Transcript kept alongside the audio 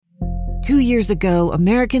2 years ago,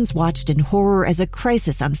 Americans watched in horror as a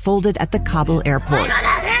crisis unfolded at the Kabul airport.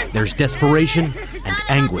 There's desperation and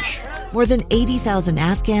anguish. More than 80,000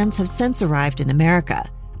 Afghans have since arrived in America,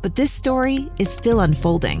 but this story is still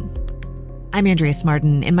unfolding. I'm Andrea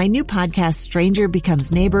Martin. In my new podcast, Stranger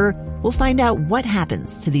Becomes Neighbor, we'll find out what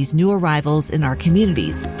happens to these new arrivals in our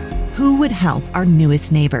communities. Who would help our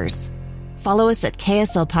newest neighbors? Follow us at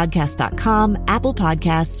kslpodcast.com, Apple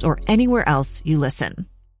Podcasts, or anywhere else you listen.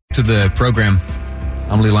 To the program,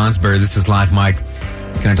 I'm Lee Lonsberry. This is Live Mike.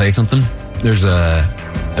 Can I tell you something? There's a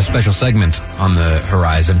special segment on the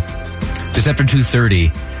horizon. Just after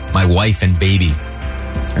 2:30, my wife and baby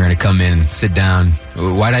are going to come in and sit down.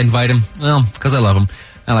 Why'd I invite them? Well, because I love them.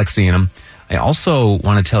 I like seeing them. I also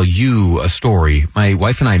want to tell you a story. My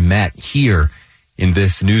wife and I met here in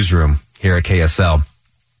this newsroom here at KSL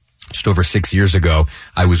just over 6 years ago.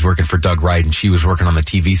 I was working for Doug Wright, and she was working on the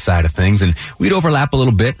TV side of things, and we'd overlap a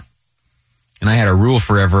little bit. And I had a rule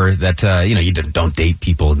forever that, you don't date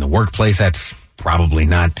people in the workplace. That's probably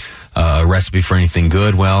not a recipe for anything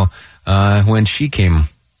good. Well, when she came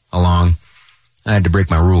along, I had to break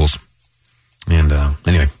my rules. And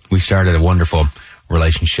anyway, we started a wonderful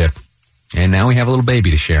relationship. And now we have a little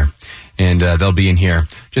baby to share. And they'll be in here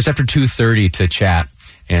just after 2:30 to chat.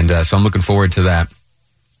 And so I'm looking forward to that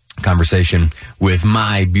conversation with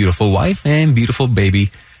my beautiful wife and beautiful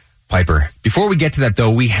baby, Piper. Before we get to that,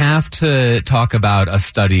 though, we have to talk about a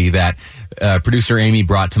study that producer Amy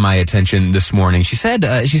brought to my attention this morning. She said,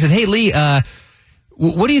 "Hey, Lee,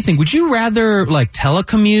 what do you think? Would you rather like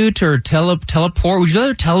telecommute or teleport? Would you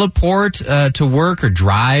rather teleport to work or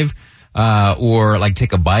drive or like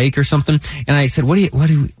take a bike or something?" And I said, "What is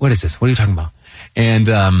this? What are you talking about?"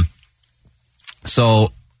 And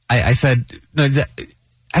so I said, "No,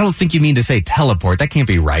 I don't think you mean to say teleport. That can't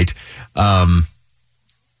be right.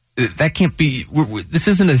 That can't be. This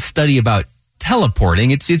isn't a study about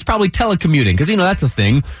teleporting. It's probably telecommuting, because that's a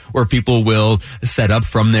thing where people will set up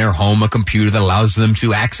from their home a computer that allows them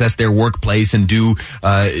to access their workplace and do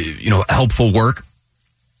helpful work.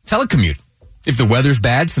 Telecommute. If the weather's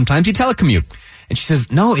bad, sometimes you telecommute." And she says,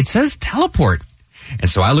 "No, it says teleport." And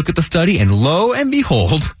so I look at the study, and lo and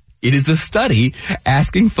behold, it is a study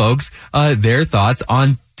asking folks their thoughts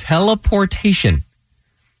on teleportation.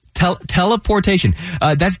 Teleportation.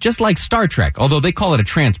 That's just like Star Trek, although they call it a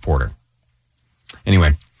transporter.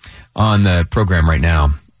 Anyway, on the program right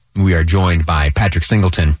now, we are joined by Patrick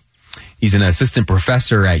Singleton. He's an assistant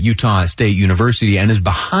professor at Utah State University and is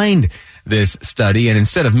behind this study. And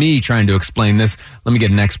instead of me trying to explain this, let me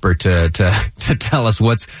get an expert to tell us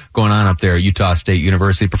what's going on up there at Utah State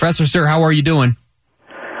University. Professor, sir, how are you doing?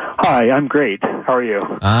 Hi, I'm great. How are you?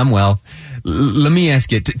 I'm well. Let me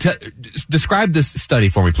ask you, describe this study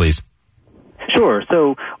for me, please. Sure.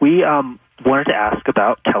 So we wanted to ask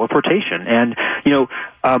about teleportation. And,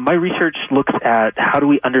 my research looks at how do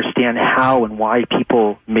we understand how and why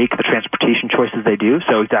people make the transportation choices they do.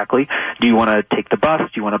 So exactly, do you want to take the bus?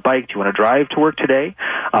 Do you want to bike? Do you want to drive to work today?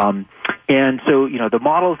 And so, the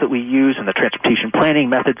models that we use and the transportation planning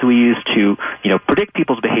methods we use to, predict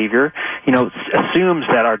people's behavior, assumes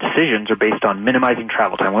that our decisions are based on minimizing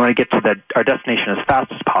travel time. We want to get to our destination as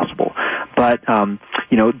fast as possible. But,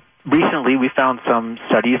 recently we found some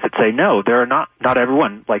studies that say no, not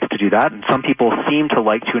everyone likes to do that, and some people seem to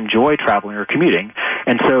like to enjoy traveling or commuting.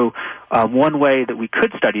 And so one way that we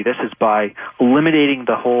could study this is by eliminating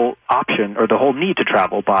the whole option or the whole need to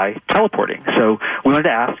travel by teleporting. So we wanted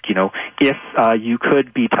to ask, if you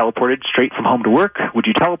could be teleported straight from home to work, would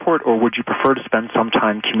you teleport, or would you prefer to spend some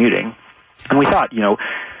time commuting? And we thought,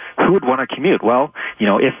 who would want to commute? Well,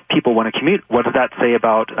 if people want to commute, what does that say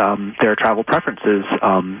about their travel preferences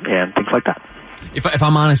and things like that? If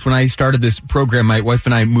I'm honest, when I started this program, my wife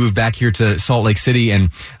and I moved back here to Salt Lake City and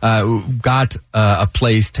got a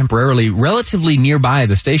place temporarily relatively nearby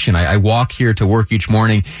the station. I walk here to work each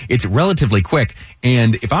morning. It's relatively quick.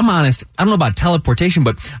 And if I'm honest, I don't know about teleportation,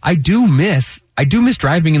 but I do miss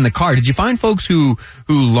driving in the car. Did you find folks who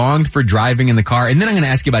longed for driving in the car? And then I'm going to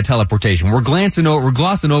ask you about teleportation. We're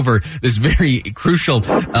glossing over this very crucial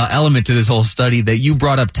element to this whole study that you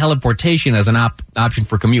brought up, teleportation as an option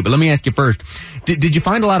for commute. But let me ask you first, did you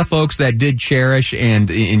find a lot of folks that did cherish and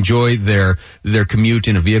enjoy their commute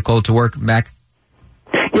in a vehicle to work back?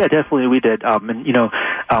 Yeah, definitely we did. Our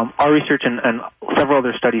research and several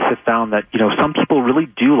other studies have found that, some people really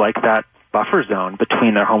do like that buffer zone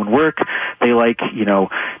between their home and work. They like,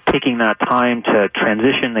 taking that time to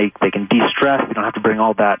transition. They can de-stress. They don't have to bring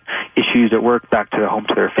all that issues at work back to home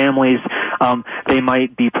to their families. They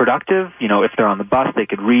might be productive. If they're on the bus, they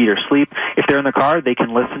could read or sleep. If they're in the car, they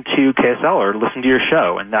can listen to KSL or listen to your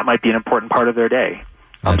show, and that might be an important part of their day.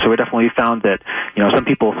 So we definitely found that, some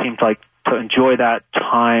people seem to enjoy that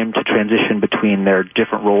time to transition between their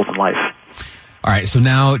different roles in life. All right, so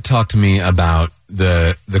now talk to me about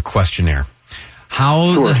the questionnaire.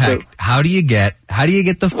 How do you get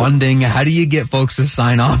the funding? How do you get folks to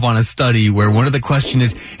sign off on a study where one of the question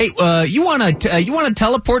is, hey, you want to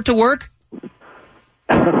teleport to work?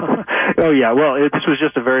 Oh, yeah. Well, this was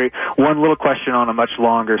just one little question on a much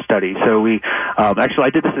longer study. So we, I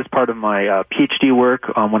did this as part of my PhD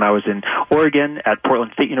work when I was in Oregon at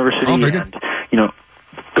Portland State University. Oh, very good. And,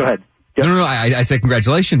 go ahead. Yep. No, I said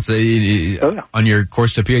congratulations on your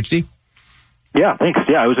course to PhD. Yeah, thanks.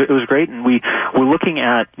 Yeah, it was great, and we were looking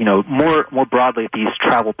at more broadly at these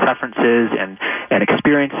travel preferences and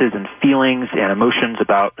experiences and feelings and emotions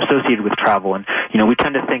associated with travel. And we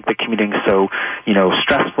tend to think that commuting is so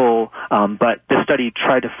stressful, but this study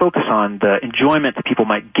tried to focus on the enjoyment that people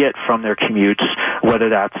might get from their commutes, whether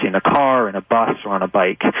that's in a car, in a bus, or on a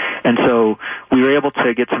bike. And so we were able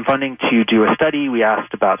to get some funding to do a study. We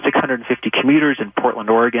asked about 650 commuters in Portland,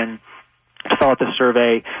 Oregon, to fill out this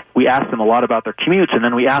survey. We asked them a lot about their commutes, and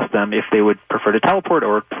then we asked them if they would prefer to teleport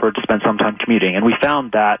or prefer to spend some time commuting. And we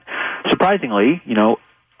found that, surprisingly,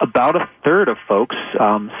 about a third of folks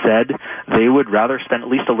said they would rather spend at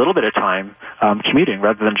least a little bit of time commuting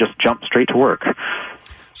rather than just jump straight to work.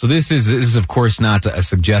 So this is of course not a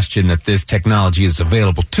suggestion that this technology is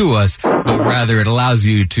available to us, but rather it allows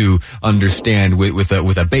you to understand with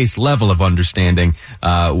a base level of understanding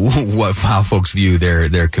how folks view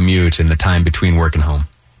their commute and the time between work and home.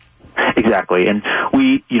 Exactly. And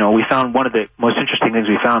we found one of the most interesting things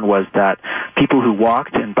we found was that people who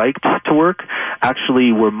walked and biked to work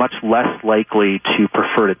actually were much less likely to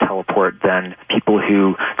prefer to teleport than people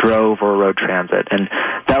who drove or rode transit. And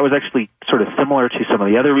that was actually sort of similar to some of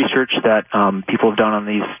the other research that people have done on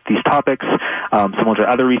these topics, similar to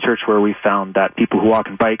other research where we found that people who walk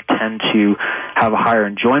and bike tend to have a higher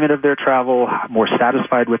enjoyment of their travel, more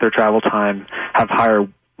satisfied with their travel time, have higher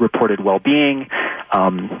reported well-being,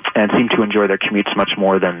 and seem to enjoy their commutes much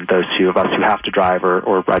more than those of us who have to drive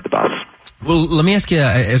or ride the bus. Well, let me ask you,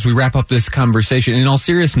 as we wrap up this conversation, in all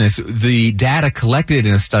seriousness, the data collected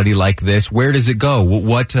in a study like this, where does it go?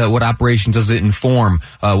 What operations does it inform?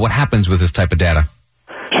 What happens with this type of data?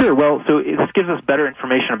 Sure. Well, so this gives us better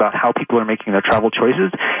information about how people are making their travel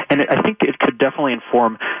choices, and I think it could definitely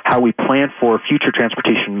inform how we plan for future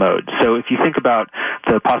transportation modes. So if you think about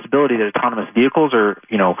the possibility that autonomous vehicles are,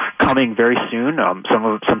 coming very soon,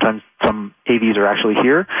 sometimes some AVs are actually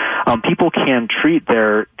here, people can treat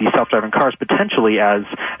these self-driving cars potentially as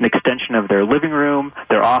an extension of their living room,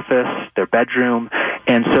 their office, their bedroom.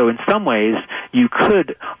 And so in some ways, you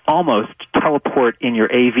could almost teleport in your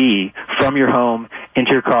AV from your home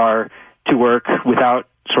into your car to work without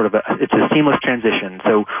it's a seamless transition.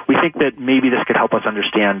 So we think that maybe this could help us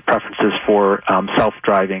understand preferences for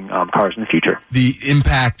self-driving cars in the future. The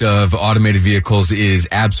impact of automated vehicles is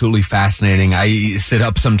absolutely fascinating. I sit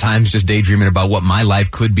up sometimes just daydreaming about what my life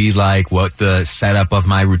could be like, what the setup of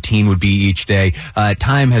my routine would be each day.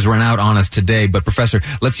 Time has run out on us today, but Professor,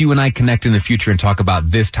 let's you and I connect in the future and talk about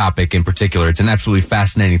this topic in particular. It's an absolutely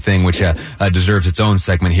fascinating thing which deserves its own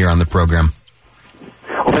segment here on the program.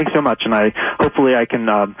 Well, thanks so much, and hopefully I can,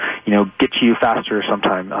 get to you faster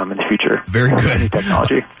sometime in the future. Very good. New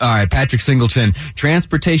technology. All right, Patrick Singleton,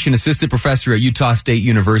 transportation assistant professor at Utah State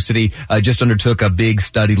University, just undertook a big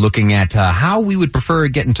study looking at how we would prefer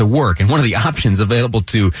getting to work. And one of the options available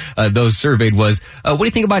to those surveyed was, what do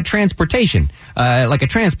you think about transportation? Like a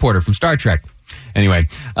transporter from Star Trek. Anyway,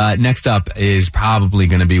 next up is probably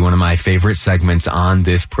going to be one of my favorite segments on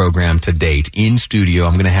this program to date. In studio,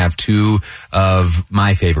 I'm going to have two of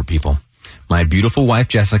my favorite people. My beautiful wife,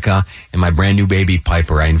 Jessica, and my brand new baby,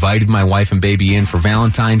 Piper. I invited my wife and baby in for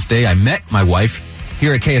Valentine's Day. I met my wife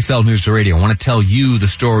here at KSL News Radio. I want to tell you the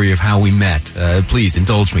story of how we met. Please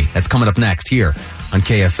indulge me. That's coming up next here on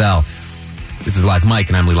KSL. This is Live Mike,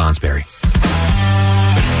 and I'm Lee Lonsberry.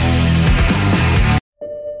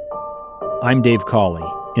 I'm Dave Cawley,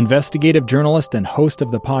 investigative journalist and host of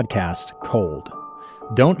the podcast Cold.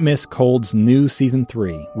 Don't miss Cold's new Season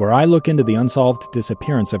 3, where I look into the unsolved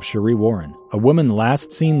disappearance of Cherie Warren, a woman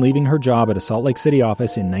last seen leaving her job at a Salt Lake City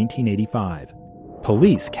office in 1985.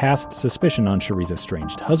 Police cast suspicion on Cherie's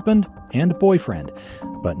estranged husband and boyfriend,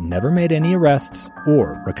 but never made any arrests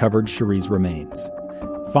or recovered Cherie's remains.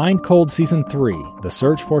 Find Cold Season 3, The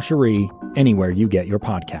Search for Cherie, anywhere you get your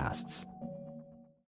podcasts.